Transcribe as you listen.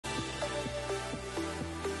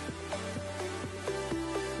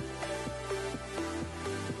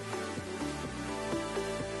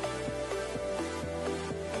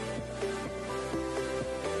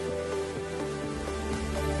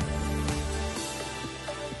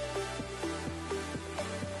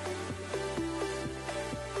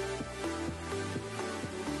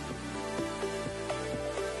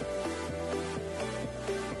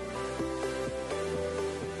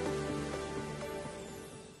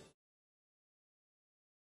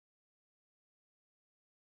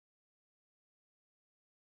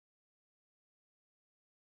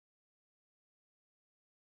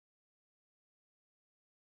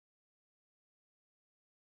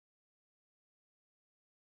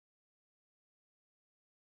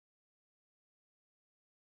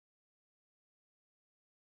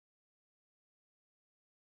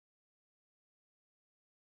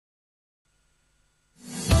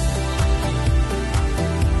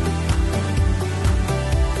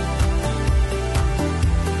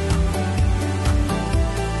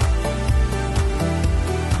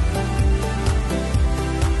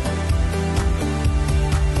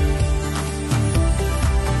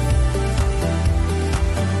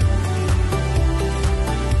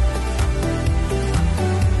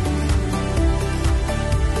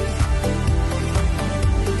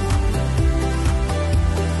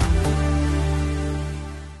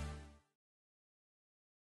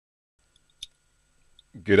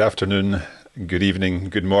Good afternoon, good evening,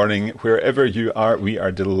 good morning, wherever you are. We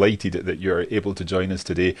are delighted that you're able to join us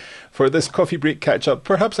today for this coffee break catch up.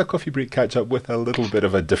 Perhaps a coffee break catch up with a little bit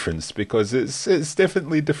of a difference because it's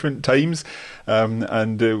definitely different times,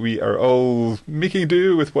 and we are all making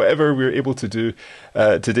do with whatever we're able to do.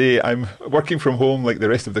 Today, I'm working from home like the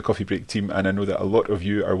rest of the coffee break team, and I know that a lot of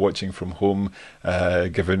you are watching from home,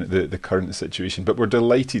 given the current situation. But we're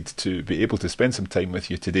delighted to be able to spend some time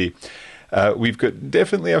with you today. We've got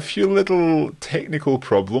definitely a few little technical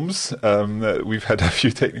problems. We've had a few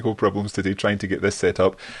technical problems today trying to get this set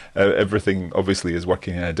up. Everything obviously is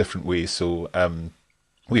working in a different way, so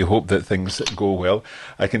we hope that things go well.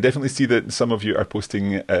 I can definitely see that some of you are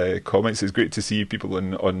posting comments. It's great to see people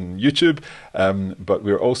on YouTube, but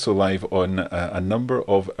we're also live on a number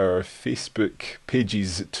of our Facebook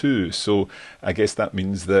pages too. So I guess that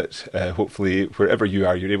means that hopefully wherever you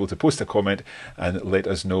are, you're able to post a comment and let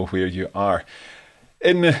us know where you are.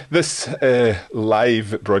 In this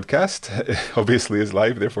live broadcast, obviously is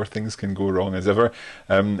live, therefore things can go wrong as ever.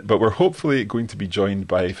 But we're hopefully going to be joined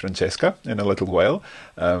by Francesca in a little while.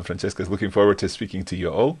 Francesca is looking forward to speaking to you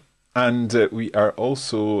all. And we are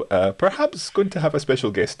also perhaps going to have a special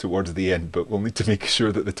guest towards the end, but we'll need to make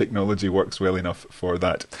sure that the technology works well enough for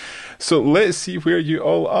that. So let's see where you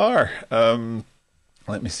all are.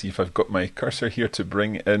 Let me see if I've got my cursor here to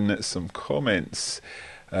bring in some comments.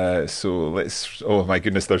 So let's, oh my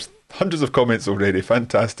goodness, there's hundreds of comments already.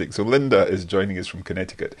 Fantastic. So Linda is joining us from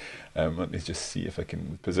Connecticut. Let me just see if I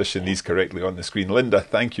can position these correctly on the screen. Linda,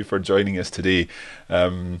 thank you for joining us today.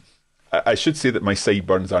 I should say that my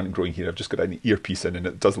sideburns aren't growing here. I've just got an earpiece in and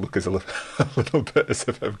it does look as a little bit as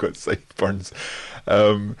if I've got sideburns.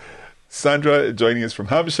 Sandra joining us from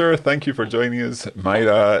Hampshire. Thank you for joining us.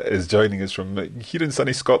 Myra is joining us from here in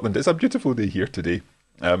sunny Scotland. It's a beautiful day here today.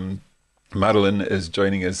 Marilyn is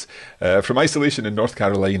joining us from isolation in North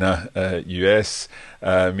Carolina, US.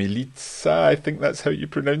 Militza, I think that's how you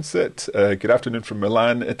pronounce it. Good afternoon from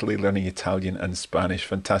Milan, Italy, learning Italian and Spanish.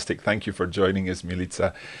 Fantastic. Thank you for joining us,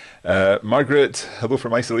 Militza. Margaret, hello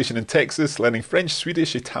from isolation in Texas, learning French,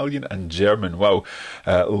 Swedish, Italian and German. Wow,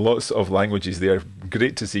 lots of languages there.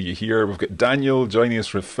 Great to see you here. We've got Daniel joining us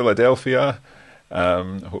from Philadelphia.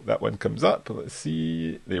 I hope that one comes up. Let's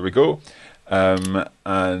see. There we go.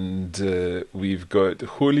 And we've got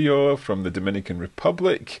Julio from the Dominican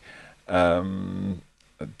Republic. I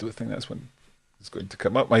don't think that's one is going to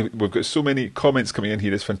come up. We've got so many comments coming in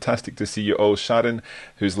here. It's fantastic to see you all. Sharon,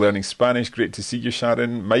 who's learning Spanish. Great to see you,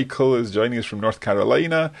 Sharon. Michael is joining us from North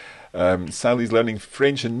Carolina. Sally's learning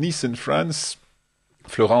French in Nice in France.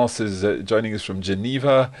 Florence is joining us from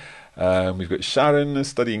Geneva. We've got Sharon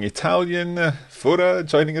studying Italian, Flora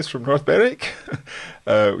joining us from North Berwick.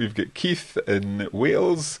 We've got Keith in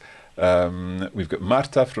Wales. We've got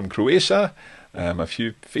Marta from Croatia. A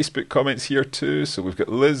few Facebook comments here too. So we've got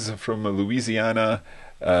Liz from Louisiana,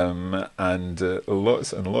 and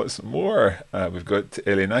lots and lots more. We've got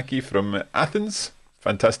Elenaki from Athens.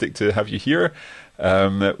 Fantastic to have you here.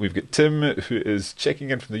 We've got Tim, who is checking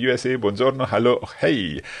in from the USA. Buongiorno, hello,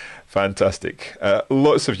 hey. Fantastic.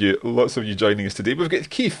 Lots of you joining us today. We've got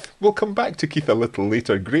Keith. We'll come back to Keith a little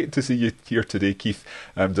later. Great to see you here today, Keith.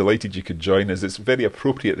 I'm delighted you could join us. It's very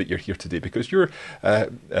appropriate that you're here today because your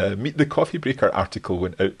Meet the Coffee Breaker article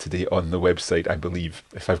went out today on the website, I believe.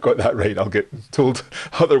 If I've got that right, I'll get told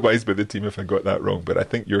otherwise by the team if I got that wrong, but I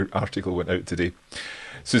think your article went out today.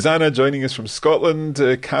 Susanna joining us from Scotland,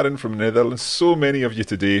 Karen from the Netherlands, so many of you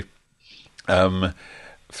today.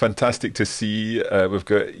 Fantastic to see. We've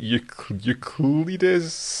got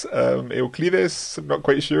Euclides, I'm not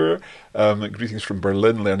quite sure. Greetings from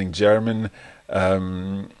Berlin, learning German.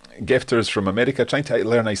 Gefters from America, trying to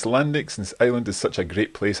learn Icelandic since Ireland is such a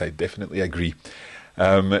great place. I definitely agree.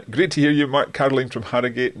 Great to hear you, Mark Caroline from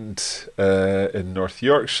Harrogate and in North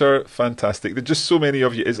Yorkshire. Fantastic. There's just so many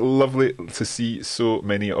of you. It's lovely to see so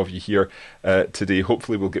many of you here today.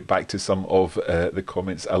 Hopefully we'll get back to some of the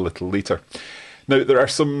comments a little later. Now, there are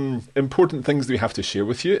some important things we have to share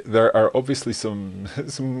with you. There are obviously some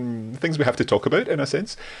things we have to talk about, in a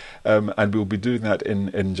sense, and we'll be doing that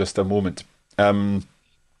in just a moment.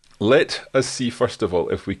 Let us see, first of all,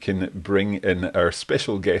 if we can bring in our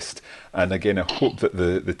special guest. And again, I hope that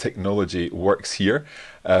the technology works here,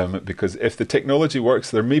 because if the technology works,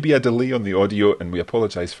 there may be a delay on the audio, and we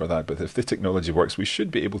apologise for that. But if the technology works, we should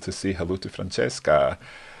be able to say hello to Francesca.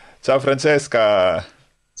 Ciao, Francesca.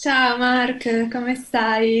 Ciao Mark, come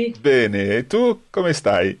stai? Bene, tu come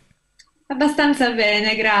stai? Abbastanza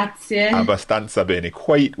bene, grazie. Abbastanza bene.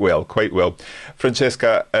 Quite well, quite well.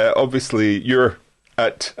 Francesca, obviously you're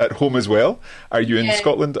at home as well. Are you in Yeah.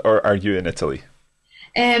 Scotland or are you in Italy?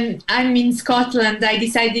 I'm in Scotland. I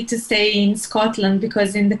decided to stay in Scotland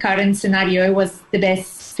because in the current scenario, it was the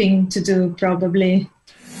best thing to do, probably.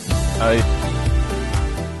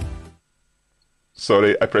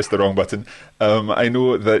 Sorry, I pressed the wrong button. I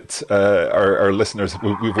know that our listeners,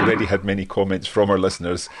 we've already had many comments from our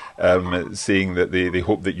listeners saying that they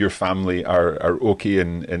hope that your family are okay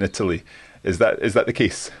in Italy. Is that the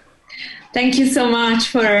case? Thank you so much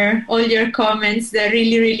for all your comments. They're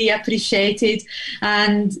really, really appreciated.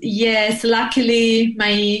 And yes, luckily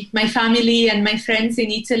my family and my friends in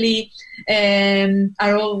Italy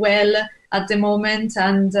are all well at the moment,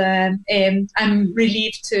 and I'm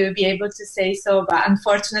relieved to be able to say so. But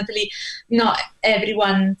unfortunately, not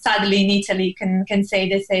everyone, sadly, in Italy can say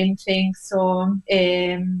the same thing. So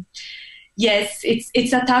yes,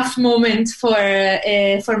 it's a tough moment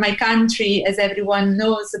for my country, as everyone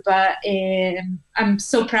knows. But I'm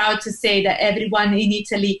so proud to say that everyone in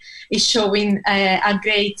Italy is showing a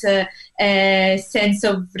great sense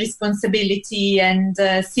of responsibility and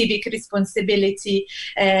civic responsibility.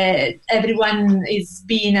 Everyone is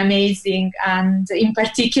being amazing, and in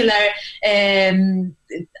particular,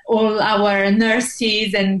 all our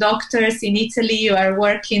nurses and doctors in Italy are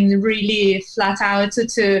working really flat out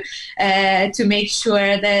to make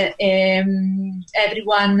sure that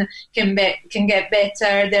everyone can get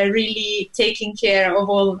better. They're really taking care of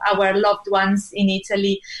all our loved ones in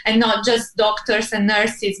Italy, and not just doctors and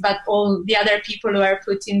nurses, but all the other people who are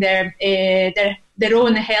putting their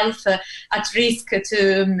own health at risk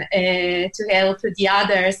to help the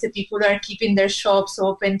others. The people who are keeping their shops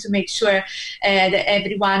open to make sure that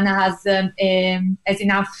everyone has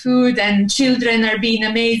enough food, and children are being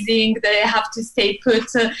amazing. They have to stay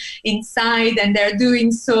put inside, and they're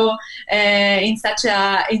doing so in such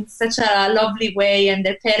a lovely way, and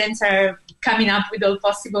their parents are coming up with all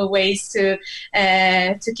possible ways to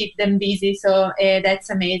keep them busy. So that's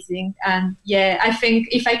amazing. And yeah, I think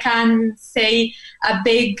if I can say a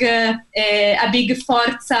big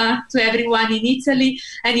forza to everyone in Italy,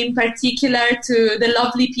 and in particular to the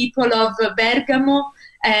lovely people of Bergamo,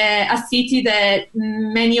 a city that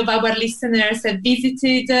many of our listeners have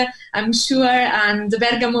visited, I'm sure, and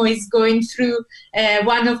Bergamo is going through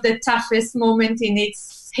one of the toughest moments in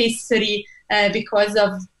its history because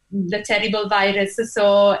of the terrible virus.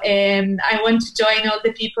 So I want to join all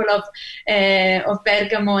the people of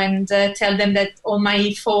Bergamo and tell them that all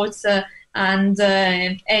my thoughts and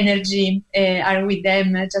energy are with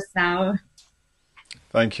them just now.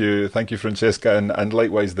 Thank you, Francesca, and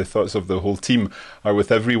likewise the thoughts of the whole team are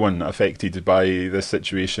with everyone affected by this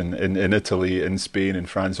situation in Italy, in Spain, in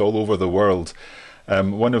France, all over the world.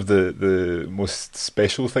 One of the most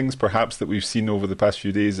special things, perhaps, that we've seen over the past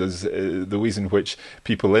few days is the ways in which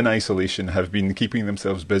people in isolation have been keeping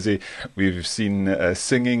themselves busy. We've seen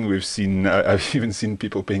singing. We've seen. I've even seen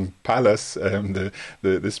people playing palas,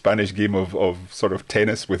 the Spanish game of sort of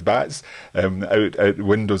tennis with bats, out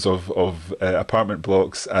windows of apartment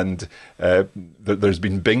blocks, and there's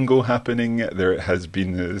been bingo happening. There has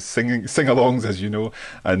been sing-alongs, as you know,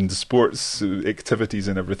 and sports activities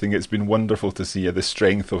and everything. It's been wonderful to see the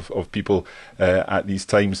strength of people at these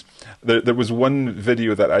times. There was one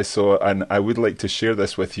video that I saw, and I would like to share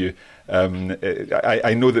this with you.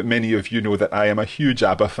 I know that many of you know that I am a huge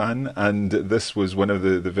ABBA fan, and this was one of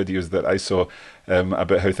the videos that I saw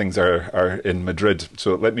about how things are in Madrid.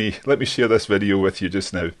 So let me share this video with you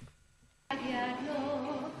just now.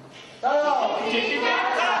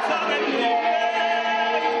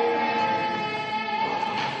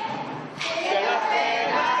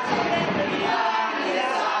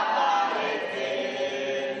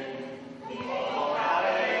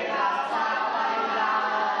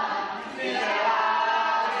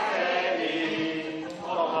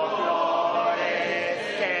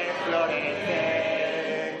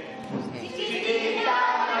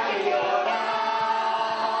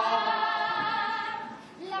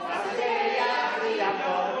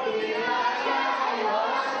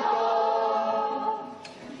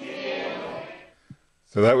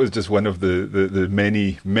 So that was just one of the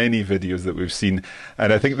many videos that we've seen,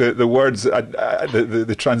 and I think the words,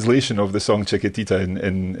 the translation of the song Chiquitita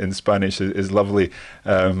in Spanish is lovely.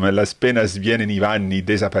 Las penas vienen y van y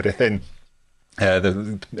desaparecen.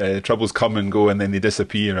 The troubles come and go, and then they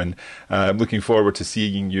disappear. And I'm looking forward to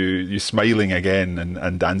seeing you smiling again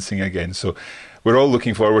and dancing again. So we're all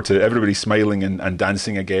looking forward to everybody smiling and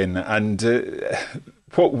dancing again. And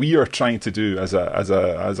what we are trying to do as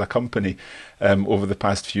a company over the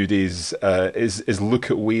past few days is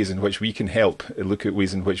look at ways in which we can help, look at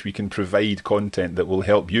ways in which we can provide content that will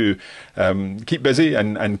help you keep busy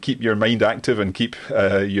and keep your mind active and keep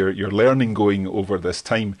your learning going over this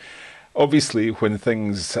time. Obviously, when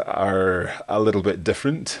things are a little bit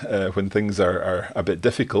different, when things are a bit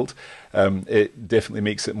difficult, it definitely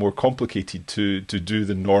makes it more complicated to do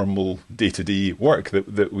the normal day-to-day work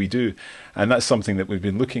that we do. And that's something that we've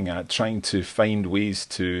been looking at, trying to find ways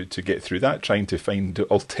to get through that, trying to find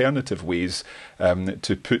alternative ways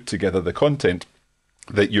to put together the content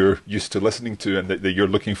that you're used to listening to and that you're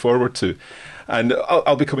looking forward to. And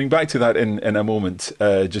I'll be coming back to that in a moment,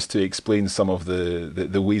 just to explain some of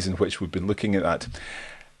the ways in which we've been looking at that.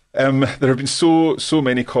 There have been so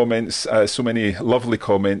many comments, so many lovely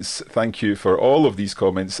comments. Thank you for all of these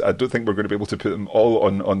comments. I don't think we're going to be able to put them all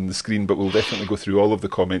on the screen, but we'll definitely go through all of the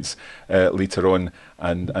comments later on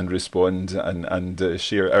and respond and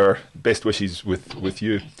share our best wishes with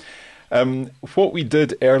you. What we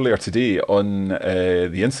did earlier today on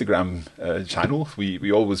the Instagram channel,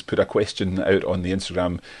 we always put a question out on the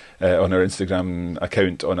Instagram, on our Instagram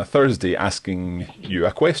account on a Thursday, asking you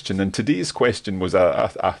a question. And today's question was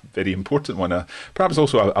a very important one, perhaps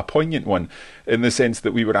also a poignant one, in the sense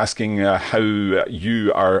that we were asking how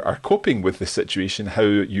you are coping with this situation, how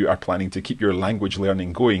you are planning to keep your language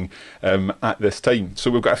learning going at this time.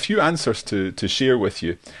 So we've got a few answers to share with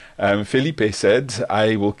you. Felipe said,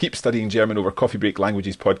 I will keep studying German over Coffee Break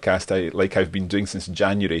Languages podcast like I've been doing since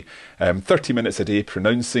January. 30 minutes a day,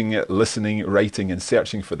 pronouncing, listening, writing and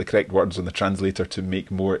searching for the correct words on the translator to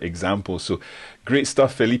make more examples. So great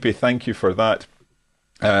stuff, Felipe. Thank you for that.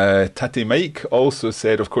 Tate Mike also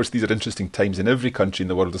said, of course, these are interesting times and every country in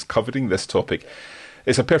the world is covering this topic.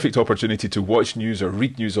 It's a perfect opportunity to watch news or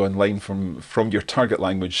read news online from your target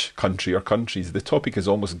language country or countries. The topic is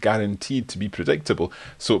almost guaranteed to be predictable,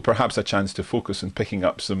 so perhaps a chance to focus on picking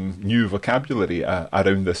up some new vocabulary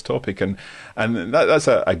around this topic. And that's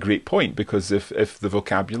a great point, because if the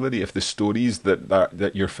vocabulary, if the stories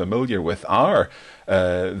that you're familiar with are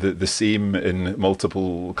the same in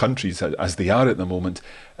multiple countries as they are at the moment,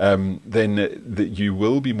 then you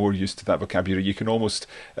will be more used to that vocabulary. You can almost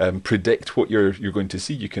predict what you're going to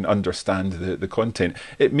see. You can understand the content.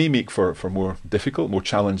 It may make for more difficult, more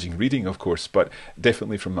challenging reading, of course, but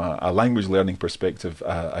definitely from a language learning perspective,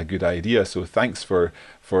 a good idea. So thanks for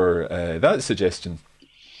that suggestion.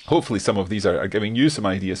 Hopefully some of these are giving you some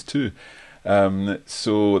ideas too.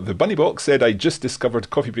 So the Bunny Box said, I just discovered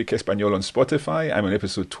Coffee Break Espanol on Spotify. I'm on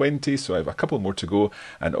episode 20, so I have a couple more to go,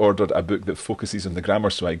 and ordered a book that focuses on the grammar,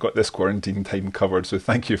 so I got this quarantine time covered. So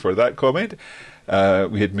thank you for that comment.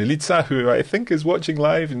 We had Milica, who I think is watching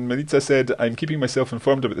live, and Milica said, I'm keeping myself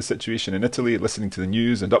informed about the situation in Italy, listening to the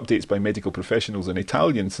news and updates by medical professionals in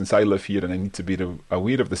Italian, since I live here and I need to be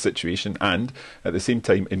aware of the situation and, at the same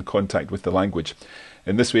time, in contact with the language.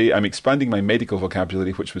 In this way, I'm expanding my medical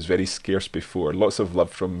vocabulary, which was very scarce before. Lots of love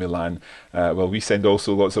from Milan. Well, we send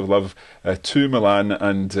also lots of love to Milan,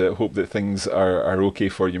 and hope that things are okay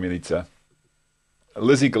for you, Milica.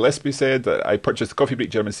 Lizzie Gillespie said that I purchased Coffee Break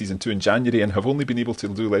German Season 2 in January and have only been able to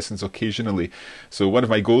do lessons occasionally. So one of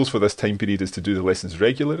my goals for this time period is to do the lessons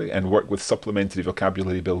regularly and work with supplementary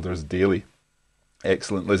vocabulary builders daily.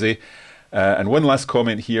 Excellent, Lizzie. And one last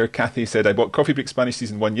comment here. Kathy said, I bought Coffee Break Spanish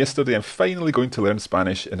Season 1 yesterday. I'm finally going to learn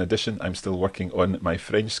Spanish. In addition, I'm still working on my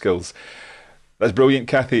French skills. That's brilliant,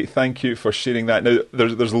 Kathy. Thank you for sharing that. Now,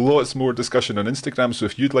 there's lots more discussion on Instagram, so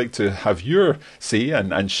if you'd like to have your say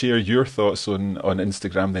and share your thoughts on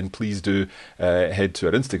Instagram, then please do head to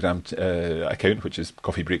our Instagram account, which is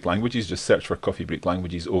Coffee Break Languages. Just search for Coffee Break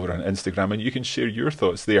Languages over on Instagram, and you can share your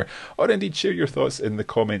thoughts there, or indeed share your thoughts in the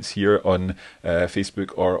comments here on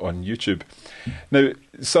Facebook or on YouTube. Now,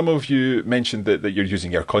 some of you mentioned that you're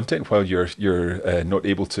using our content while you're not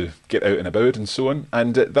able to get out and about and so on,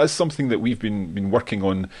 and that's something that we've been working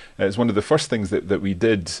on. It's one of the first things that we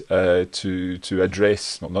did to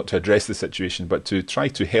address, well, not to address the situation, but to try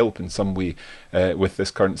to help in some way with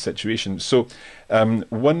this current situation. So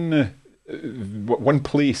one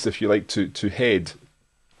place, if you like, to head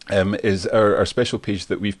is our special page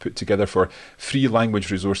that we've put together for free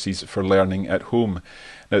language resources for learning at home.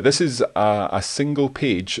 Now, this is a single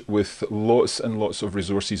page with lots and lots of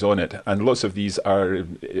resources on it, and lots of these are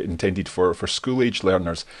intended for school-age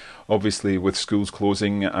learners. Obviously, with schools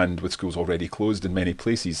closing and with schools already closed in many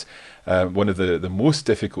places, one of the most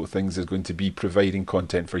difficult things is going to be providing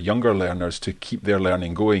content for younger learners to keep their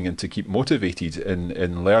learning going and to keep motivated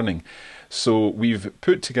in learning. So we've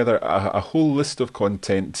put together a whole list of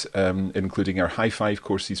content, including our High Five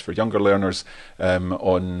courses for younger learners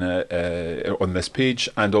on this page,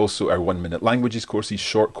 and also our 1 Minute Languages courses,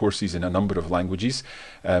 short courses in a number of languages,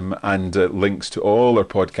 and links to all our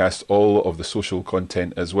podcasts, all of the social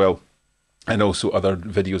content as well. and also other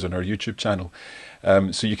videos on our YouTube channel.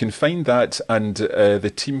 So you can find that, and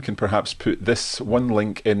the team can perhaps put this one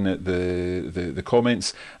link in the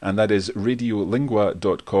comments, and that is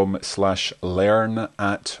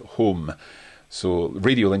radiolingua.com/learn-at-home. So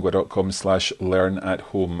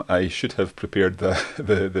radiolingua.com/learn-at-home. I should have prepared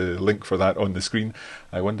the link for that on the screen.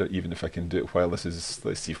 I wonder even if I can do it while this is,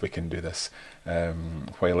 let's see if we can do this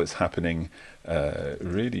while it's happening.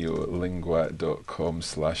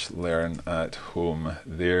 Radiolingua.com/learn-at-home.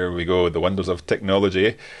 There we go, the wonders of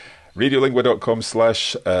technology.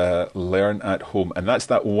 Radiolingua.com/learn-at-home, and that's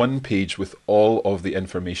that one page with all of the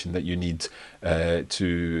information that you need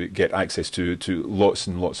to get access to lots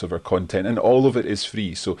and lots of our content, and all of it is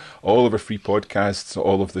free. So all of our free podcasts,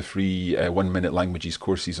 all of the free 1 Minute Languages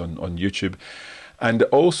courses on YouTube. And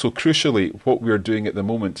also, crucially, what we're doing at the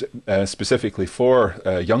moment, specifically for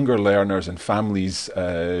younger learners and families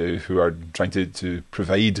who are trying to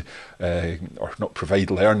provide, or not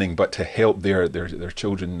provide learning, but to help their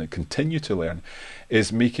children continue to learn,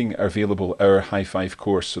 is making available our High Five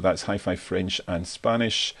course. So that's High Five French and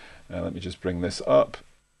Spanish. Let me just bring this up.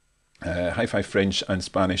 High Five French and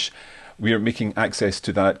Spanish. We are making access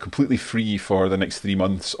to that completely free for the next 3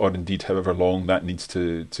 months, or indeed however long that needs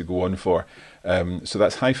to go on for. So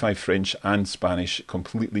that's High Five French and Spanish,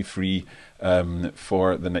 completely free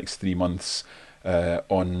for the next 3 months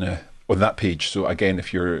on that page. So again,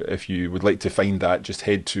 if you would like to find that, just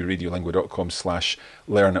head to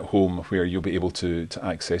radiolingua.com/learn-at-home, where you'll be able to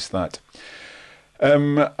access that.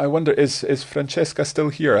 I wonder, is Francesca still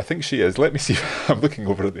here? I think she is. Let me see. I'm looking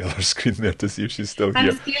over at the other screen there to see if she's still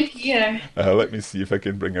here. I'm still here. Let me see if I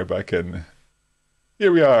can bring her back in.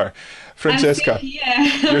 Here we are. Francesca, I'm still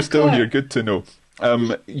here. You're still here. Good to know.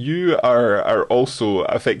 You are also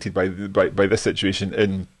affected by this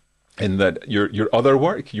situation in that your other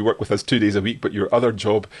work, you work with us 2 days a week, but your other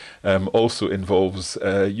job also involves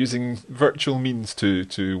using virtual means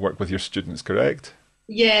to work with your students, correct?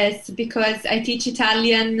 Yes, because I teach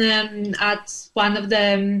Italian at one of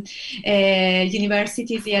the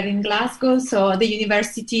universities here in Glasgow. So the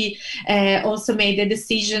university also made a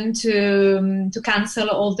decision to cancel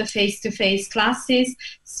all the face-to-face classes.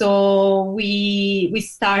 So we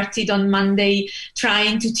started on Monday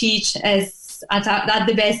trying to teach at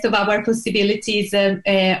the best of our possibilities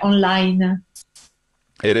online.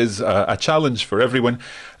 It is a challenge for everyone,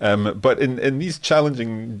 but in these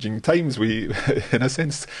challenging times, we, in a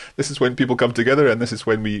sense, this is when people come together, and this is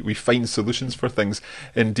when we find solutions for things.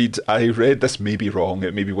 Indeed, I read, this may be wrong,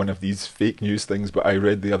 it may be one of these fake news things, but I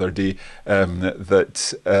read the other day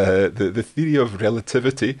that the theory of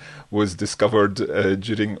relativity was discovered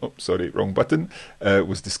during, wrong button,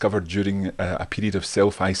 was discovered during a period of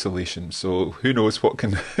self-isolation. So who knows what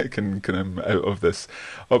can come out of this.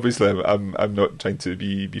 Obviously, I'm not trying to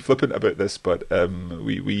be flippant about this, but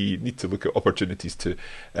we need to look at opportunities to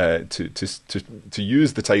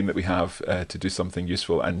use the time that we have to do something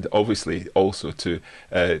useful, and obviously also to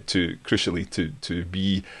crucially to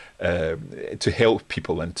be to help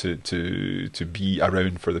people and to be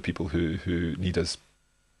around for the people who need us.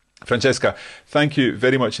 Francesca, thank you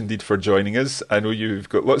very much indeed for joining us. I know you've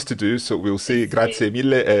got lots to do, so we'll say grazie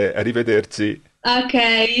mille, arrivederci.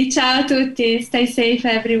 Okay, ciao a tutti. Stay safe,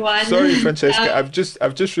 everyone. Sorry, Francesca, I've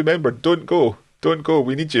just remembered. Don't go.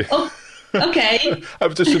 We need you. Oh, okay.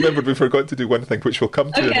 I've just remembered we forgot to do one thing, which we'll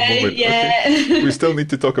come to in a moment. Yeah. Okay? We still need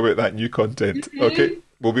to talk about that new content. Okay,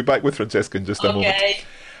 we'll be back with Francesca in just a moment.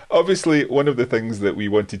 Obviously, one of the things that we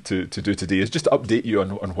wanted to do today is just update you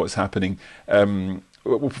on what's happening.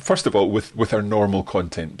 First of all, with our normal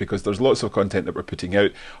content, because there's lots of content that we're putting out.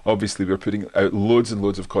 Obviously, we're putting out loads and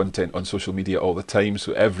loads of content on social media all the time.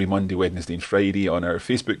 So every Monday, Wednesday, and Friday on our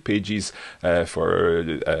Facebook pages for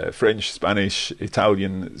French, Spanish,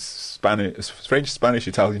 Italian, French, Spanish,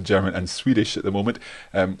 Italian, German, and Swedish at the moment.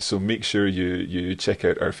 So make sure you check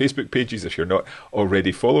out our Facebook pages if you're not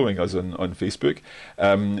already following us on Facebook.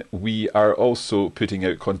 We are also putting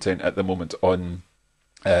out content at the moment on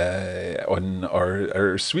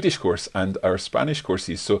our Swedish course and our Spanish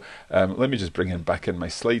courses. So let me just bring back in my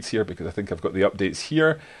slides here, because I think I've got the updates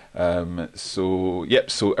here. So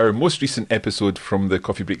our most recent episode from the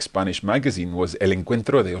Coffee Break Spanish magazine was El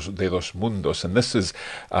Encuentro de dos Mundos, and this is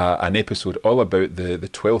an episode all about the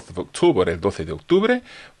 12th of October, el 12 de octubre,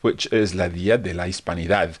 which is la Día de la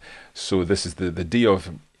Hispanidad. So this is the day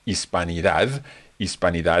of Hispanidad.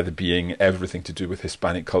 Hispanidad being everything to do with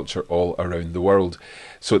Hispanic culture all around the world.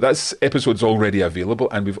 So that's episode's already available,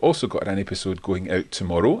 and we've also got an episode going out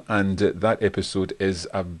tomorrow, and that episode is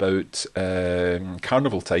about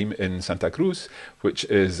carnival time in Santa Cruz, which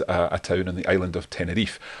is a town on the island of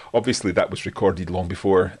Tenerife. Obviously, that was recorded long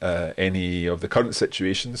before any of the current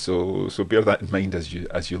situation, so bear that in mind as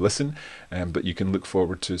you listen. But you can look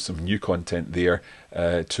forward to some new content there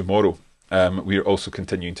tomorrow. We are also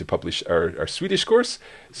continuing to publish our Swedish course.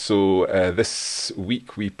 So this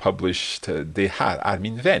week we published Det här är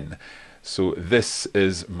min vän. So this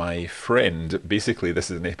is my friend. Basically,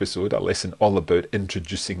 this is an episode, a lesson all about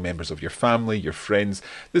introducing members of your family, your friends,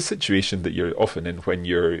 the situation that you're often in when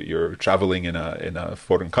you're traveling in a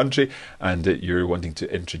foreign country, and you're wanting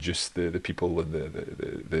to introduce the people and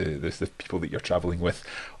the people that you're traveling with,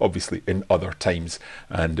 obviously in other times.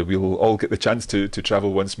 And we will all get the chance to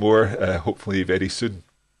travel once more, hopefully very soon.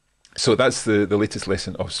 So that's the latest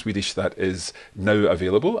lesson of Swedish that is now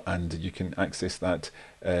available, and you can access that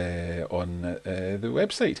on the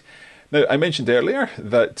website. Now, I mentioned earlier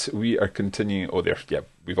that we are continuing.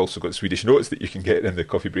 We've also got Swedish notes that you can get in the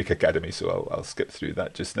Coffee Break Academy, so I'll skip through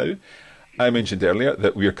that just now. I mentioned earlier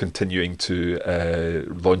that we are continuing to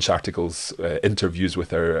launch articles, interviews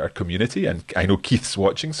with our community, and I know Keith's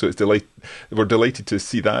watching, so we're delighted to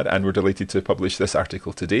see that, and we're delighted to publish this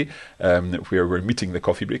article today, where we're meeting the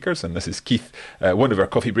coffee breakers, and this is Keith, one of our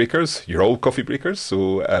coffee breakers. You're all coffee breakers,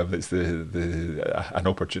 so it's an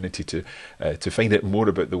opportunity to find out more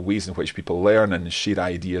about the ways in which people learn and share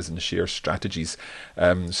ideas and share strategies.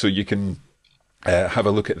 So you can have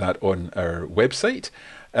a look at that on our website.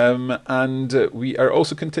 And we are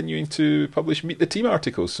also continuing to publish Meet the Team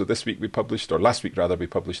articles. So last week we published a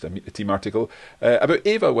Meet the Team article about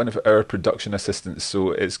Eva, one of our production assistants.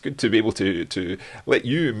 So it's good to be able to let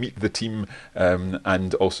you meet the team,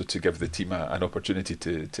 and also to give the team an opportunity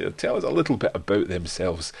to tell us a little bit about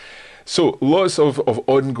themselves. So lots of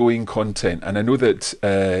ongoing content, and I know that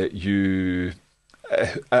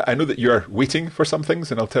I know that you're waiting for some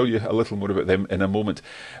things, and I'll tell you a little more about them in a moment.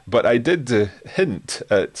 But I did hint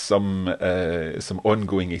at some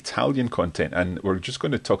ongoing Italian content, and we're just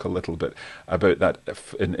going to talk a little bit about that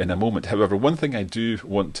in a moment. However, one thing I do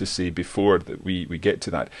want to say before that we get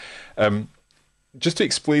to that, just to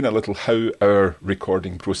explain a little how our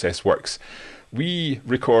recording process works. We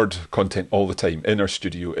record content all the time in our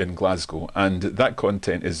studio in Glasgow, and that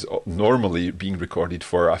content is normally being recorded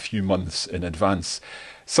for a few months in advance.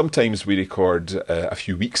 Sometimes we record a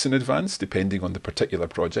few weeks in advance, depending on the particular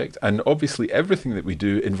project. And obviously, everything that we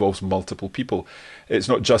do involves multiple people. It's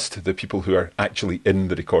not just the people who are actually in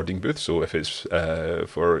the recording booth. So if it's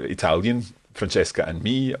for Italian, Francesca and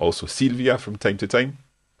me, also Silvia from time to time.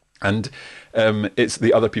 And it's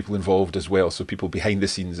the other people involved as well, so people behind the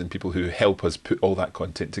scenes and people who help us put all that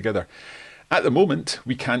content together. At the moment,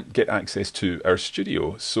 we can't get access to our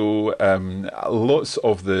studio, so lots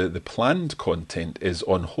of the planned content is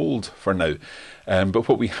on hold for now. But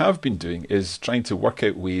what we have been doing is trying to work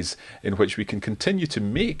out ways in which we can continue to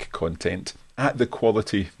make content at the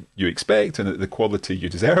quality you expect, and at the quality you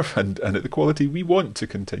deserve, and at the quality we want to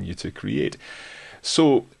continue to create.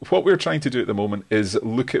 So what we're trying to do at the moment is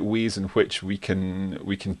look at ways in which we can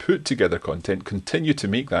put together content, continue to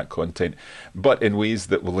make that content, but in ways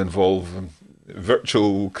that will involve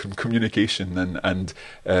virtual communication, and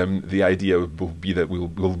the idea will be that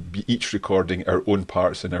we'll be each recording our own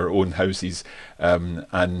parts in our own houses,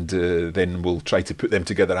 and then we'll try to put them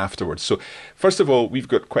together afterwards. So first of all, we've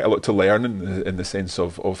got quite a lot to learn in the sense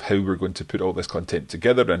of how we're going to put all this content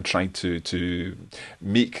together and trying to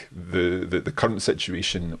make the current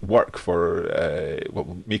situation work for what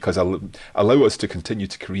will make us allow us to continue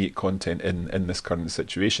to create content in this current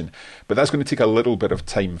situation. But that's going to take a little bit of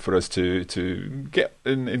time for us to get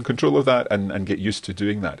in control of that and get used to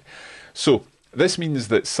doing that. So this means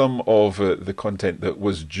that some of the content that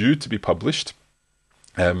was due to be published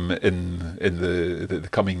in the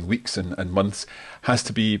coming weeks and months has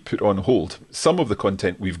to be put on hold. Some of the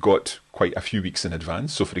content we've got quite a few weeks in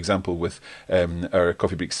advance. So, for example, with our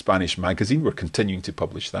Coffee Break Spanish magazine, we're continuing to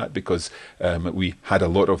publish that because we had a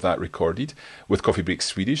lot of that recorded. With Coffee Break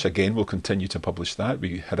Swedish, again, we'll continue to publish that.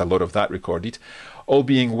 We had a lot of that recorded. All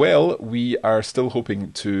being well, we are still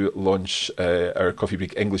hoping to launch our Coffee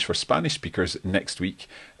Break English for Spanish speakers next week.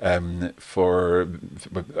 So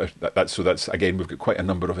that's again, we've got quite a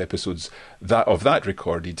number of episodes of that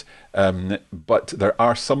recorded. But there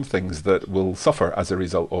are some things that will suffer as a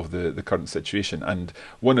result of the current situation, and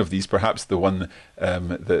one of these, perhaps the one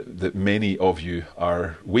that many of you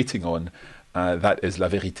are waiting on, that is La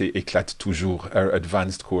Vérité éclate toujours, our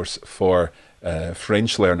advanced course for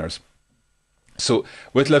French learners. So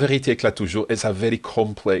with La Vérité éclate toujours, it's a very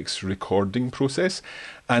complex recording process,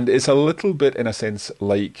 and it's a little bit, in a sense,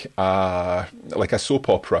 like a soap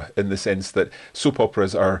opera, in the sense that soap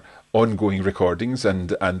operas are ongoing recordings, and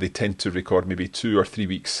they tend to record maybe 2 or 3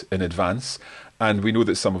 weeks in advance. And we know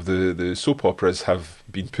that some of the soap operas have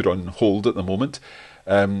been put on hold at the moment.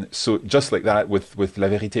 So just like that, with La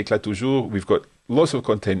Vérité éclate toujours, we've got lots of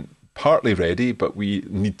content partly ready, but we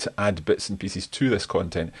need to add bits and pieces to this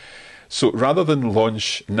content. So rather than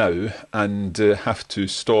launch now and have to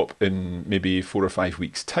stop in maybe 4 or 5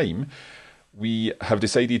 weeks' time, we have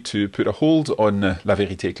decided to put a hold on La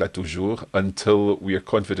Vérité éclate toujours until we are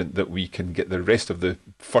confident that we can get the rest of the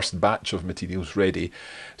first batch of materials ready.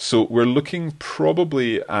 So we're looking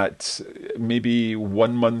probably at maybe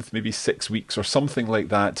 1 month, maybe 6 weeks or something like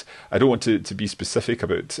that. I don't want to be specific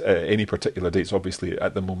about any particular dates. Obviously,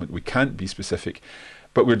 at the moment, we can't be specific.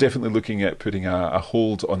 But we're definitely looking at putting a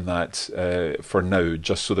hold on that for now,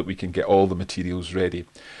 just so that we can get all the materials ready.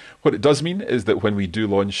 What it does mean is that when we do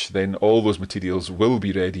launch, then all those materials will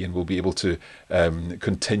be ready, and we'll be able to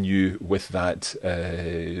continue with that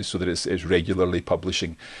so that it's regularly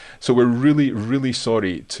publishing. So we're really, really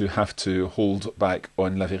sorry to have to hold back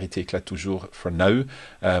on La Vérité éclate toujours for now.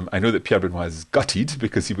 I know that Pierre Benoit is gutted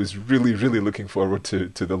because he was really, really looking forward to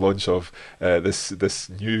the launch of this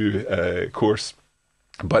new course.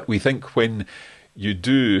 But we think when you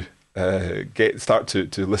do start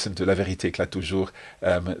to listen to La Vérité éclate toujours,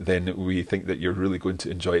 then we think that you're really going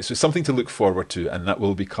to enjoy it. So it's something to look forward to, and that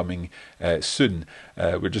will be coming soon.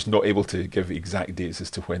 We're just not able to give exact dates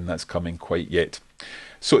as to when that's coming quite yet.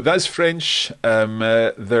 So that's French.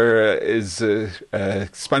 There is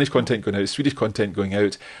Spanish content going out, Swedish content going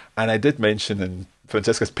out, and I did mention, and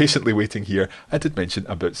Francesca's patiently waiting here, I did mention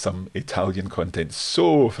about some Italian content.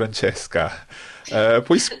 So, Francesca,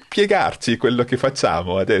 puoi spiegarci quello che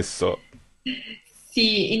facciamo adesso?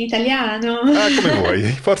 Sì, in italiano. Ah, come vuoi,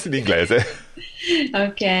 forse in inglese.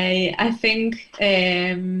 Okay, I think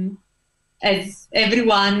as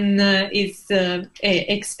everyone is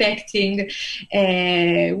expecting,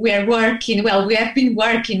 we are working, well, we have been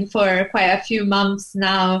working for quite a few months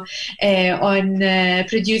now on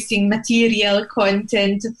producing material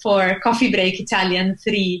content for Coffee Break Italian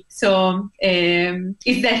 3. So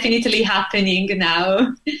it's definitely happening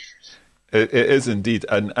now. It is indeed.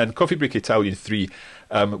 And Coffee Break Italian 3,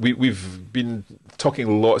 we've been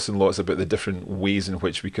talking lots and lots about the different ways in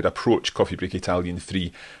which we could approach Coffee Break Italian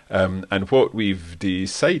 3. And what we've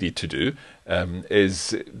decided to do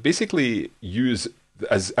is basically use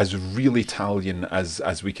as real Italian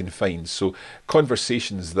as we can find. So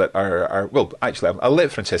conversations that are well, actually, I'll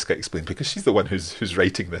let Francesca explain because she's the one who's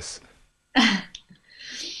writing this.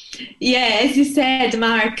 Yeah, as you said,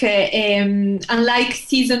 Mark, unlike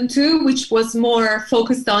season 2, which was more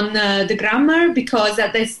focused on the grammar, because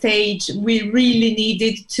at that stage we really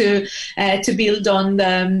needed to build on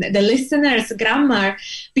the listeners' grammar,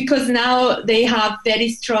 because now they have very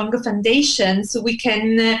strong foundations. So we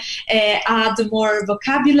can add more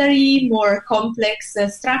vocabulary, more complex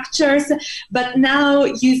structures, but now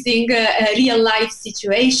using real life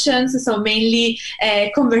situations, so mainly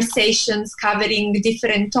conversations covering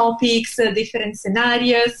different topics, different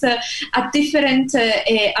scenarios, a different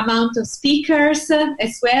amount of speakers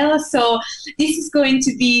as well. So this is going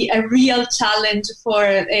to be a real challenge for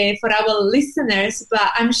our listeners,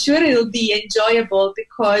 but I'm sure it'll be enjoyable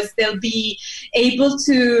because they'll be able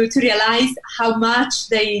to realize how much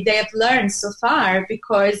they have learned so far,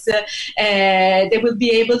 because they will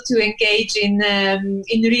be able to engage in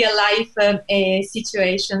real life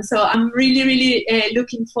situations. So I'm really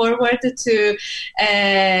looking forward to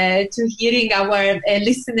hearing our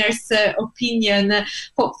listeners' opinion,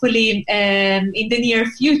 hopefully in the near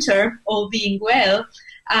future, all being well.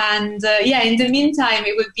 And in the meantime,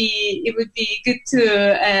 it would be good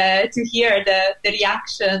to hear the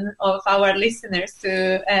reaction of our listeners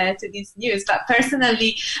to this news. But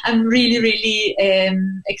personally, I'm really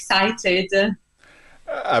excited.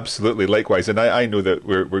 Absolutely, likewise, and I know that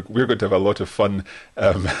we're going to have a lot of fun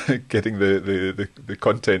getting the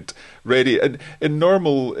content ready. And in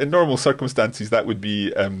normal circumstances, that would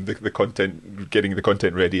be getting the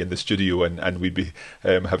content ready in the studio, and we'd be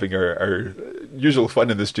having our usual fun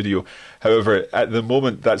in the studio. However, at the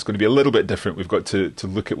moment, that's going to be a little bit different. We've got to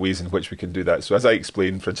look at ways in which we can do that. So, as I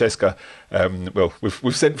explained, Francesca,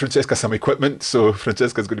 we've sent Francesca some equipment, so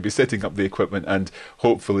Francesca's going to be setting up the equipment, and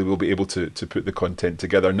hopefully we'll be able to put the content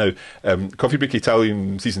together. Now, Coffee Break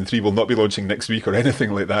Italian Season 3 will not be launching next week or anything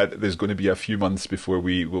like that. There's going to be a few months before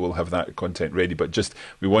we will have that content ready, but just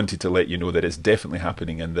we wanted to let you know that it's definitely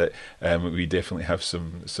happening, and that we definitely have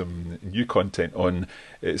some new content on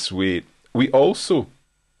its way. We also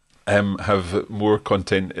have more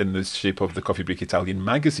content in the shape of the Coffee Break Italian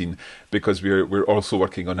magazine, because we're also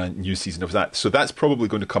working on a new season of that. So that's probably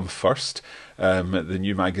going to come first. The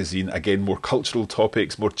new magazine, again, more cultural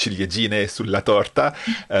topics, more ciliegine sulla torta,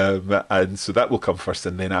 and so that will come first,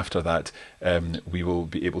 and then after that we will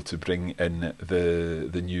be able to bring in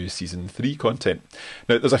the new season 3 content.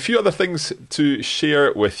 Now, there's a few other things to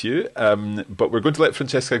share with you, but we're going to let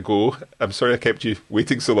Francesca go. I'm sorry I kept you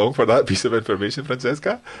waiting so long for that piece of information,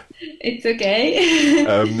 Francesca. It's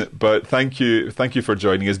okay. But thank you for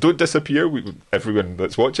joining us. Don't disappear, everyone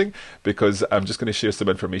that's watching, because I'm just going to share some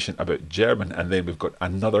information about German, and then we've got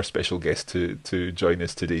another special guest to join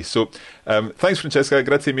us today. So thanks, Francesca,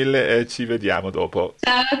 grazie mille, e ci vediamo dopo.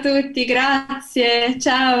 Ciao a tutti, grazie,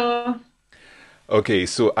 ciao. Okay,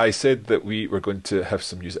 so I said that we were going to have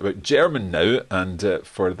some news about German now, and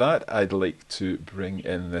for that I'd like to bring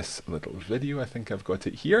in this little video. I think I've got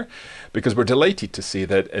it here, because we're delighted to say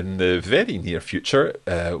that in the very near future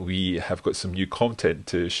we have got some new content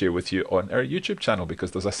to share with you on our YouTube channel,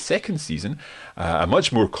 because there's a second season, a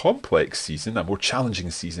much more complex season, a more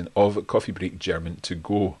challenging season of Coffee Break German to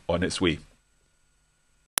go on its way.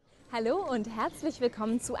 Hallo und herzlich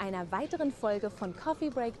willkommen zu einer weiteren Folge von Coffee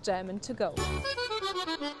Break German to go.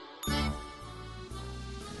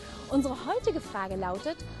 Unsere heutige Frage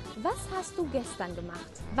lautet: Was hast du gestern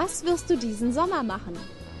gemacht? Was wirst du diesen Sommer machen?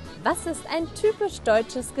 Was ist ein typisch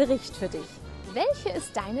deutsches Gericht für dich? Welche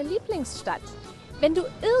ist deine Lieblingsstadt? Wenn du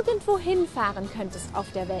irgendwo hinfahren könntest auf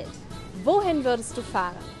der Welt, wohin würdest du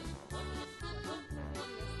fahren?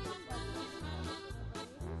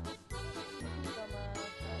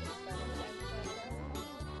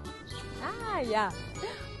 Ah ja,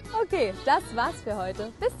 okay, das war's für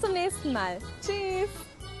heute. Bis zum nächsten Mal. Tschüss!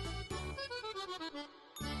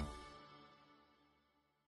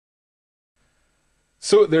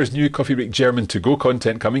 So there's new Coffee Break German to go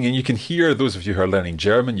content coming, and you can hear, those of you who are learning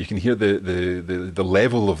German, you can hear the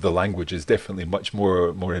level of the language is definitely much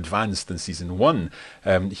more advanced than season 1.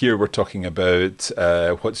 Here we're talking about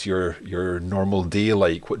what's your normal day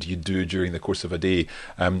like, what do you do during the course of a day,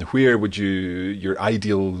 where would your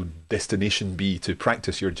ideal destination be to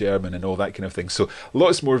practice your German, and all that kind of thing. So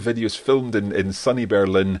lots more videos filmed in sunny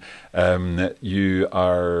Berlin. You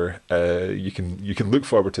can look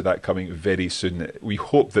forward to that coming very soon. We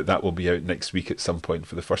hope that will be out next week at some point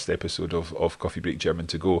for the first episode of Coffee Break German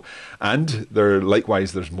to go. And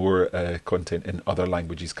there's more content in other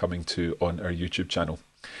languages coming too on our YouTube channel.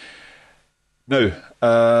 Now,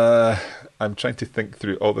 I'm trying to think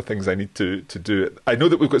through all the things I need to do. I know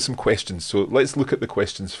that we've got some questions, so let's look at the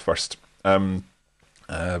questions first.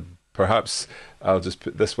 Perhaps I'll just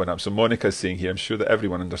put this one up. So Monica's saying here, I'm sure that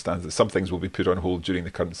everyone understands that some things will be put on hold during the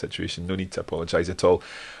current situation. No need to apologise at all.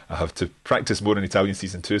 I have to practice more in Italian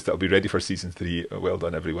season 2, so that'll be ready for season 3. Well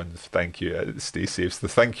done, everyone. Thank you. Stay safe. So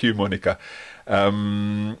thank you, Monica.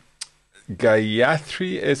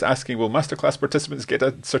 Gayatri is asking, will masterclass participants get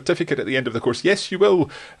a certificate at the end of the course? Yes, you will.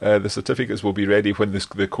 The certificates will be ready when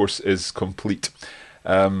the course is complete.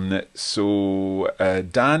 So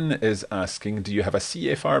Dan is asking, do you have a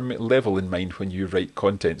CFR level in mind when you write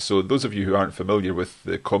content? So those of you who aren't familiar with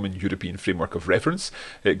the Common European Framework of Reference,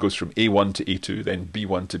 it goes from A1 to A2, then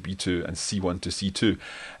B1 to B2, and C1 to C2.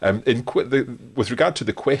 With regard to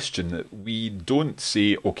the question, we don't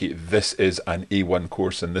say, okay, this is an A1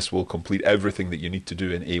 course and this will complete everything that you need to do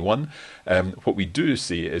in A1. What we do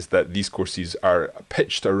say is that these courses are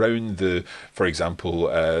pitched around for example,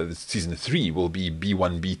 season 3 will be B1,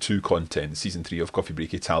 B2 content, season 3 of Coffee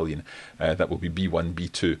Break Italian, that will be B1,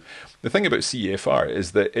 B2. The thing about CEFR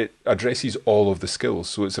is that it addresses all of the skills,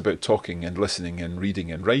 so it's about talking and listening and reading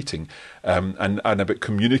and writing, and about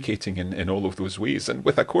communicating in all of those ways. And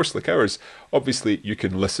with a course like ours, obviously you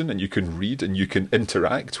can listen and you can read and you can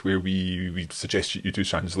interact, where we suggest you do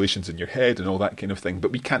translations in your head and all that kind of thing,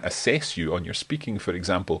 but we can't assess you on your speaking, for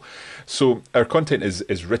example. So our content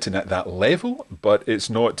is written at that level, but it's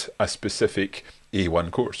not a specific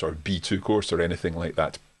A1 course or B2 course or anything like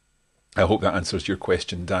that. I hope that answers your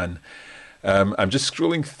question, Dan. I'm just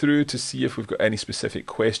scrolling through to see if we've got any specific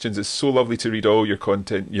questions. It's so lovely to read all your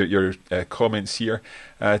content, your comments here.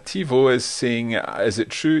 Tivo is saying, is it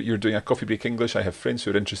true you're doing a Coffee Break English? I have friends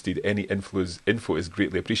who are interested. Any info is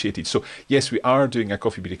greatly appreciated. So yes, we are doing a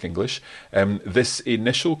Coffee Break English. This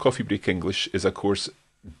initial Coffee Break English is a course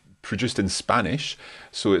produced in Spanish.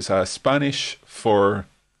 So it's a Spanish for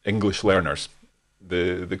English learners.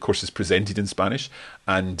 The course is presented in Spanish,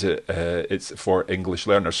 and it's for English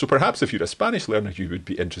learners. So perhaps if you're a Spanish learner, you would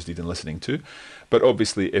be interested in listening to. But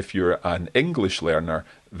obviously, if you're an English learner,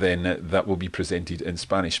 then that will be presented in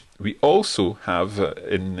Spanish. We also have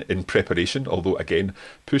in preparation, although again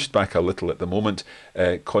pushed back a little at the moment,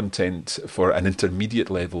 content for an intermediate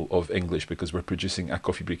level of English, because we're producing a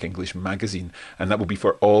Coffee Break English magazine, and that will be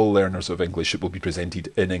for all learners of English. It will be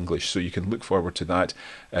presented in English, so you can look forward to that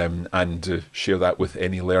and share that with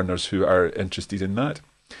any learners who are interested in that.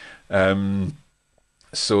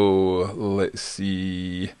 So let's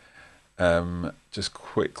see. Just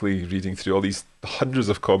quickly reading through all these hundreds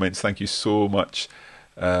of comments. Thank you so much.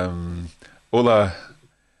 Ola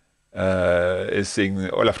is saying,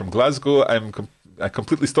 Ola from Glasgow, I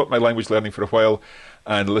completely stopped my language learning for a while,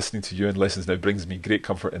 and listening to you and lessons now brings me great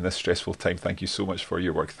comfort in this stressful time. Thank you so much for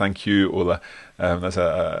your work. Thank you, Ola. That's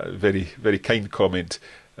a very, very kind comment.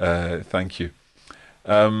 Thank you.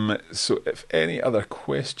 So if any other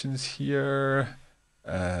questions here,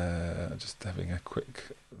 just having a quick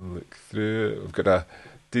look through. We've got a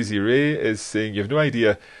Desiree is saying, you have no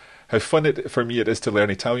idea how fun for me it is to learn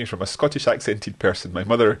Italian from a Scottish accented person. My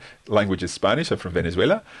mother language is Spanish. I'm from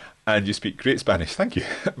Venezuela, and you speak great Spanish. Thank you.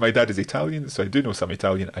 My dad is Italian, so I do know some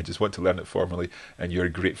Italian. I just want to learn it formally, and you're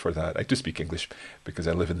great for that. I do speak English because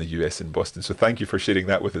I live in the US in Boston, so thank you for sharing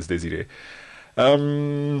that with us, Desiree.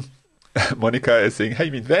 Monica is saying, hi,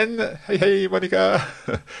 me then. Hey, Monica.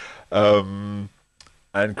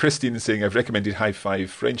 And Christine is saying, I've recommended High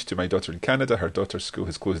Five French to my daughter in Canada. Her daughter's school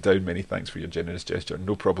has closed down. Many thanks for your generous gesture.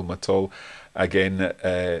 No problem at all. Again,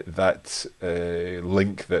 that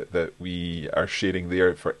link that we are sharing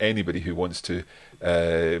there for anybody who wants to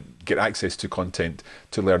get access to content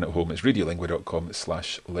to learn at home is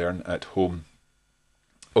radiolingua.com/learn-at-home.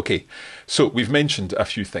 Okay, so we've mentioned a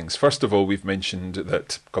few things. First of all, we've mentioned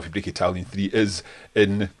that Coffee Break Italian 3 is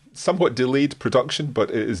in somewhat delayed production, but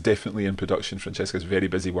it is definitely in production. Francesca's very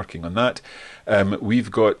busy working on that.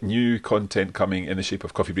 We've got new content coming in the shape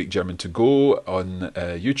of Coffee Break German to go on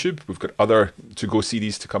YouTube. We've got other to go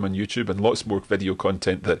series to come on YouTube, and lots more video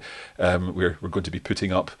content that we're going to be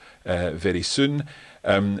putting up very soon.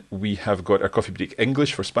 We have got our Coffee Break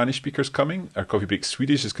English for Spanish speakers coming. Our Coffee Break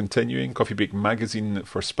Swedish is continuing. Coffee Break Magazine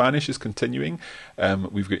for Spanish is continuing.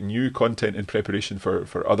 We've got new content in preparation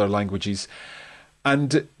for other languages.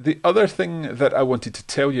 And the other thing that I wanted to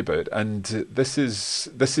tell you about, and this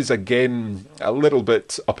is again a little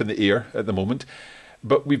bit up in the air at the moment,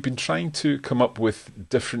 but we've been trying to come up with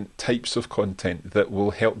different types of content that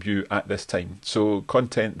will help you at this time. So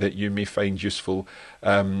content that you may find useful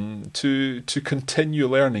to continue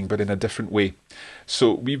learning, but in a different way.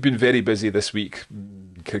 So we've been very busy this week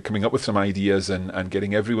coming up with some ideas and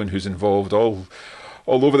getting everyone who's involved all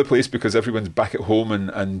over the place, because everyone's back at home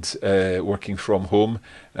and working from home.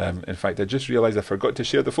 In fact, I just realised I forgot to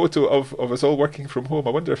share the photo of us all working from home. I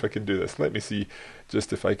wonder if I can do this. Let me see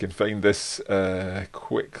just if I can find this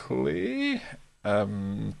quickly.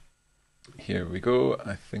 Here we go.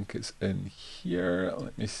 I think it's in here.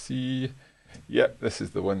 Let me see. Yep, this is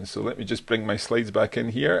the one. So let me just bring my slides back in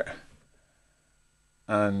here.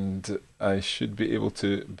 And I should be able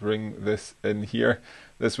to bring this in here.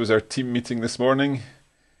 This was our team meeting this morning.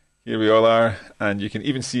 Here we all are, and you can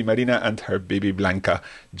even see Marina and her baby Blanca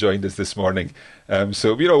joined us this morning.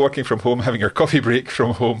 So we're all working from home, having our coffee break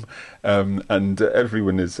from home, and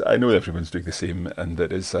everyone is, I know everyone's doing the same, and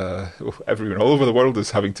that is, everyone all over the world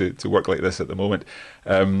is having to work like this at the moment.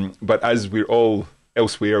 But as we're all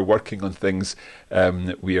elsewhere working on things,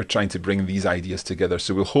 we are trying to bring these ideas together.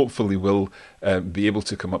 So we'll hopefully be able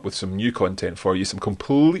to come up with some new content for you, some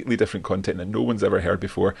completely different content that no one's ever heard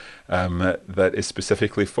before, that is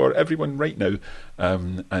specifically for everyone right now.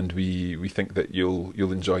 And we think that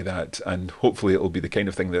you'll enjoy that, and hopefully it'll be the kind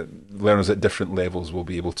of thing that learners at different levels will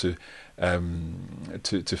be able to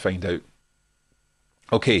find out.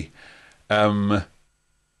 Okay, one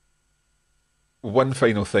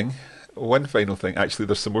final thing. Actually,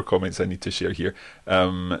 there's some more comments I need to share here.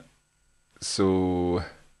 Sorry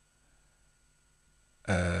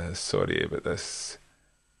about this.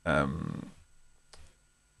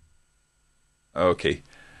 Okay.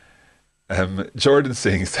 Jordan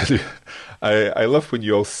saying, I love when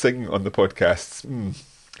you all sing on the podcasts.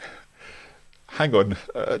 Hang on,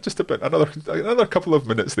 just about another couple of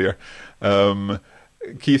minutes there.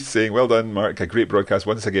 Keith saying, well done, Mark, a great broadcast.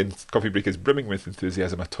 Once again, Coffee Break is brimming with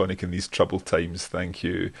enthusiasm, a tonic in these troubled times. Thank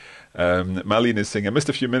you. Marlene is saying, I missed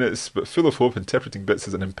a few minutes, but full of hope, interpreting bits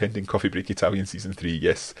as an impending Coffee Break Italian Season 3.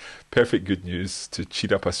 Yes, perfect good news to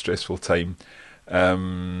cheer up a stressful time.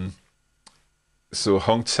 So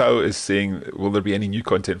Hong Chao is saying, will there be any new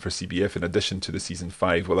content for CBF in addition to the season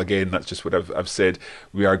 5? Well, again, that's just what I've said.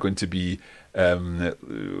 We are going to be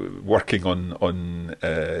working on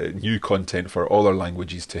new content for all our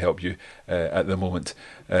languages to help you at the moment.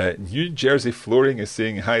 New Jersey Flooring is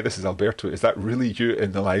saying, hi, this is Alberto. Is that really you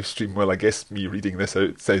in the live stream? Well, I guess me reading this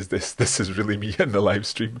out says this is really me in the live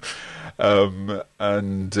stream.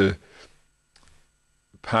 And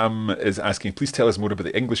Pam is asking, please tell us more about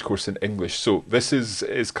the English course in English. So this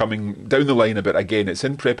is coming down the line a bit. Again, it's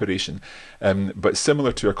in preparation, but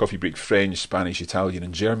similar to our Coffee Break French, Spanish, Italian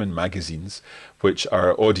and German magazines, which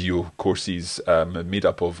are audio courses made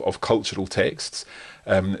up of cultural texts.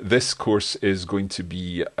 This course is going to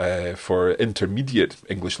be for intermediate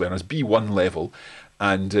English learners, B1 level,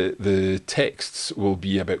 and the texts will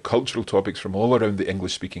be about cultural topics from all around the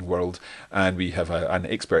English-speaking world, and we have an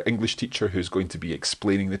expert English teacher who's going to be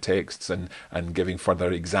explaining the texts and giving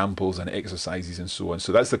further examples and exercises and so on.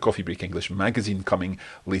 So that's the Coffee Break English magazine coming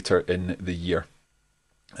later in the year.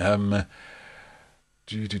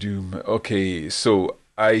 Okay, so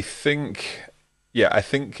I think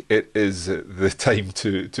it is the time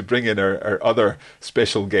to bring in our other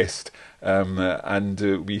special guest. And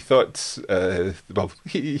we thought, well,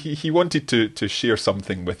 he wanted to share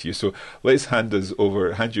something with you. So let's hand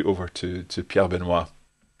you over to Pierre Benoit.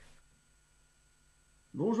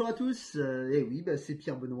 Bonjour à tous. Oui, c'est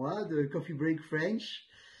Pierre Benoit de Coffee Break French.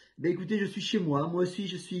 Écoutez, je suis chez moi. Moi aussi,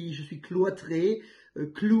 je suis cloîtré,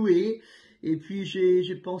 cloué. Et puis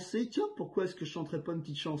j'ai pensé, tiens, pourquoi est-ce que je chanterais pas une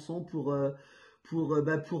petite chanson pour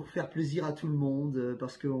faire plaisir à tout le monde,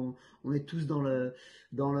 parce qu'on est tous dans la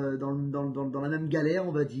même galère,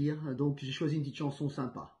 on va dire. Donc j'ai choisi une petite chanson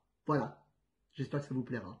sympa. Voilà, j'espère que ça vous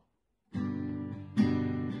plaira.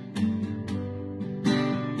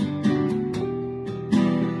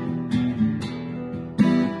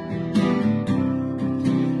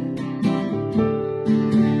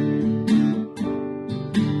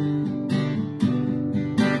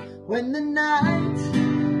 When the night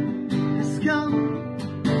has come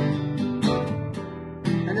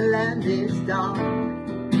and the land is dark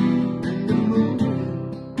and the moon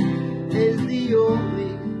is the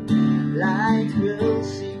only light we'll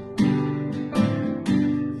see.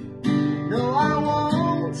 No, I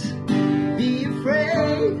won't be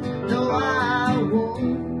afraid. No, I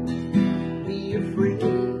won't be afraid.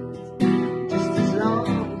 Just as long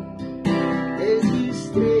as you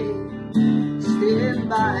stand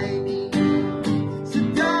by me.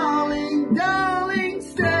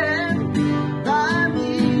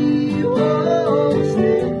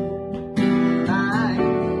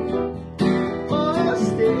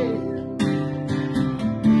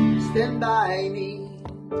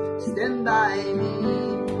 Stand by me.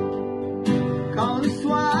 Quand le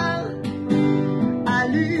soir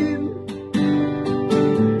allume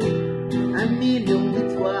 1 million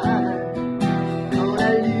d'étoiles, quand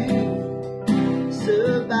la lune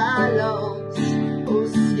se balance au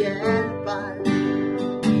ciel pâle,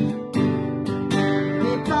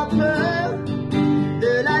 n'aie pas peur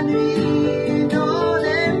de la nuit, non,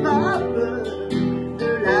 n'aie pas peur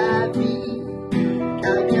de la vie,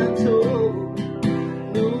 car bientôt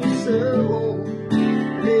nous serons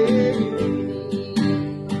réunis.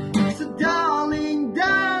 So darling,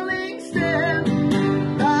 darling, stand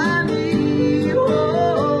by me.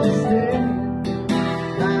 Oh, stand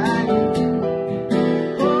by me.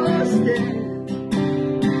 Oh,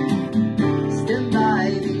 stand by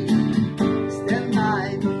me. Stand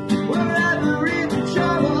by me. Wherever in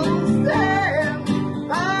trouble, stand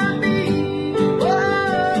by me.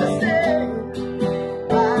 Oh, stand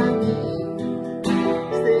by me.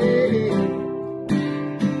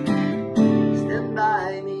 Stand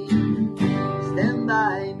by me, stand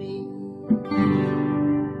by me.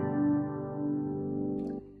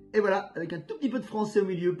 Et voilà, avec un tout petit peu de français au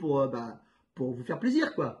milieu pour vous faire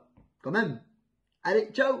plaisir, quoi. Quand même. Allez,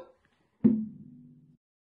 ciao!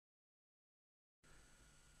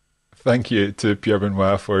 Thank you to Pierre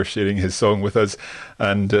Benoit for sharing his song with us,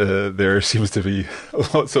 and there seems to be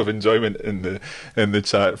lots of enjoyment in the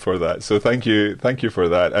chat for that. So thank you for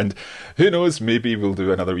that. And who knows, maybe we'll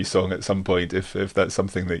do another wee song at some point if that's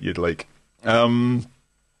something that you'd like. I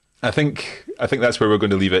think that's where we're going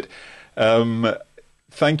to leave it.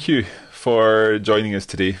 Thank you for joining us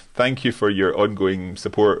today. Thank you for your ongoing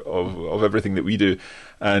support of everything that we do.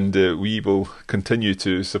 And we will continue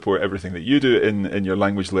to support everything that you do in your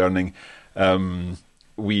language learning.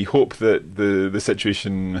 we hope that the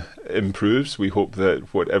situation improves. We hope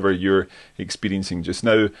that whatever you're experiencing just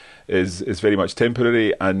now is very much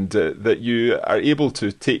temporary, and that you are able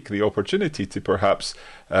to take the opportunity to perhaps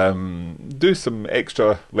do some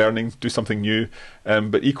extra learning, do something new,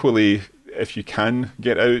 but equally, if you can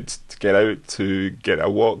get out to get a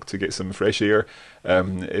walk, to get some fresh air.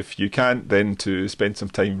 If you can't, then to spend some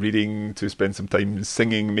time reading, to spend some time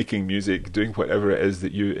singing, making music, doing whatever it is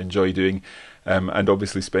that you enjoy doing, and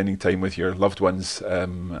obviously spending time with your loved ones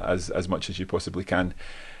as much as you possibly can.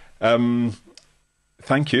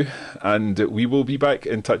 Thank you, and we will be back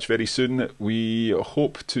in touch very soon. We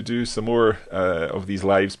hope to do some more of these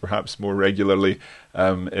lives, perhaps more regularly,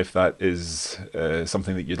 if that is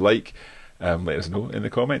something that you'd like. Let us know in the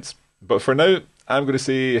comments. But for now, I'm going to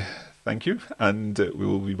say thank you, and we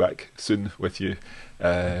will be back soon with you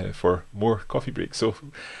for more coffee breaks. So,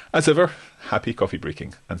 as ever, happy coffee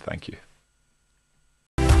breaking, and thank you.